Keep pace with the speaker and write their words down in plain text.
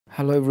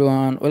Hello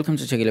everyone, welcome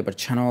to TechElephant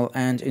channel,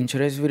 and in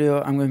today's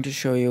video I'm going to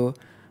show you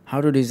how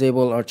to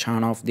disable or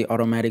turn off the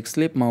automatic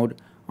sleep mode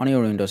on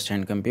your Windows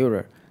 10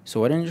 computer.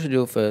 So what you need to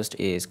do first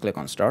is click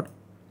on Start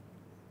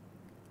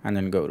and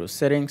then go to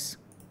Settings.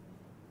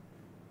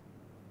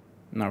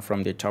 Now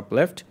from the top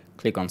left,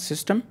 click on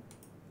System.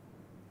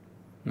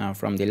 Now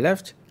from the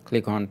left,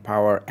 click on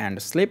Power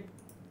and Sleep.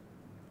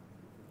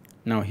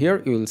 Now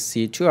here you will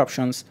see two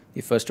options.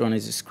 The first one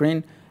is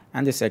Screen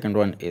and the second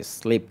one is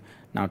Sleep.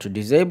 Now to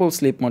disable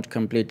sleep mode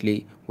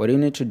completely, what you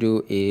need to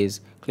do is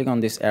click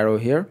on this arrow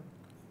here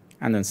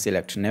and then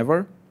select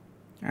Never,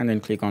 and then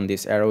click on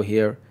this arrow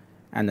here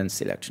and then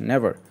select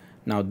Never.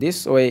 Now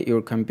this way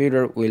your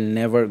computer will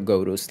never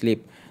go to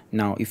sleep.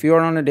 Now if you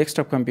are on a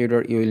desktop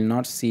computer, you will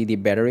not see the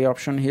battery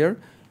option here.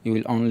 You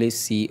will only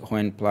see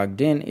when plugged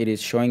in. It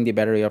is showing the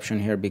battery option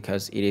here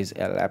because it is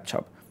a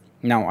laptop.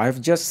 Now I've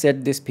just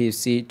set this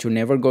PC to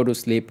never go to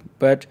sleep,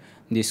 but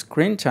the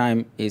screen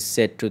time is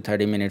set to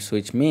 30 minutes,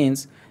 which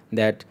means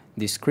that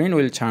the screen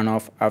will turn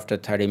off after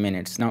 30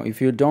 minutes. Now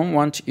if you don't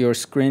want your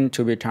screen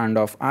to be turned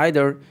off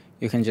either,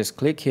 you can just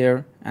click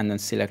here and then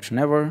select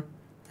Never,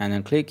 and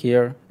then click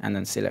here and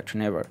then select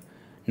Never.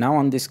 Now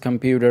on this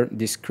computer,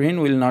 the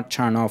screen will not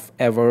turn off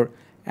ever,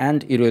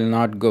 and it will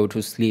not go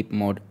to sleep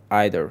mode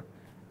either.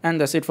 And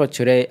that's it for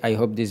today. I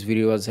hope this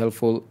video was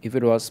helpful. If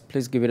it was,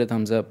 please give it a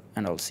thumbs up,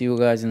 and I'll see you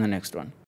guys in the next one.